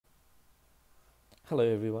Hello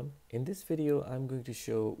everyone. In this video, I'm going to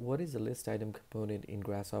show what is a list item component in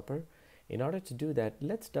Grasshopper. In order to do that,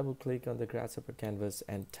 let's double click on the Grasshopper canvas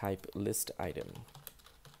and type list item.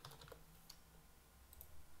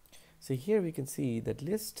 So here we can see that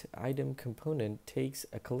list item component takes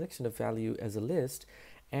a collection of value as a list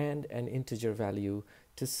and an integer value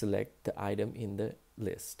to select the item in the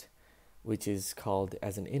list, which is called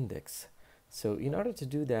as an index. So in order to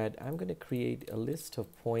do that, I'm going to create a list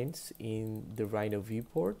of points in the Rhino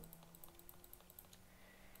viewport.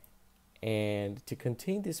 And to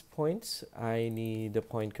contain these points, I need a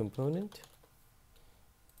point component.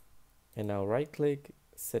 And now right click,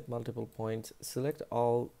 set multiple points, select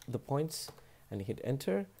all the points and hit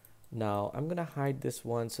enter. Now I'm going to hide this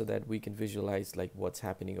one so that we can visualize like what's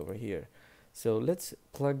happening over here. So let's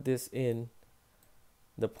plug this in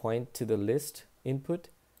the point to the list input.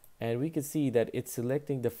 And we can see that it's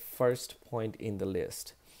selecting the first point in the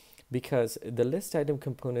list because the list item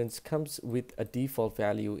components comes with a default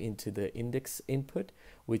value into the index input,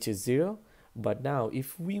 which is 0. But now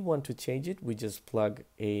if we want to change it, we just plug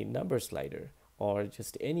a number slider or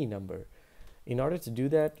just any number. In order to do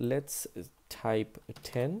that, let's type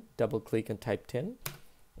 10, double click and type 10.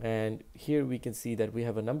 And here we can see that we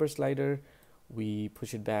have a number slider. We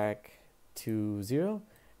push it back to 0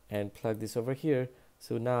 and plug this over here.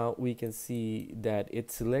 So now we can see that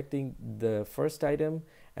it's selecting the first item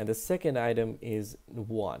and the second item is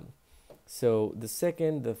 1. So the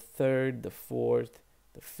second, the third, the fourth,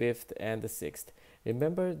 the fifth, and the sixth.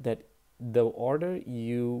 Remember that the order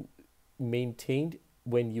you maintained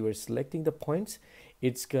when you were selecting the points,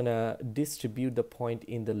 it's gonna distribute the point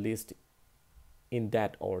in the list in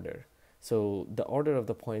that order. So the order of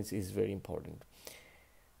the points is very important.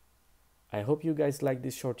 I hope you guys like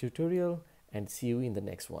this short tutorial and see you in the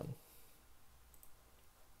next one.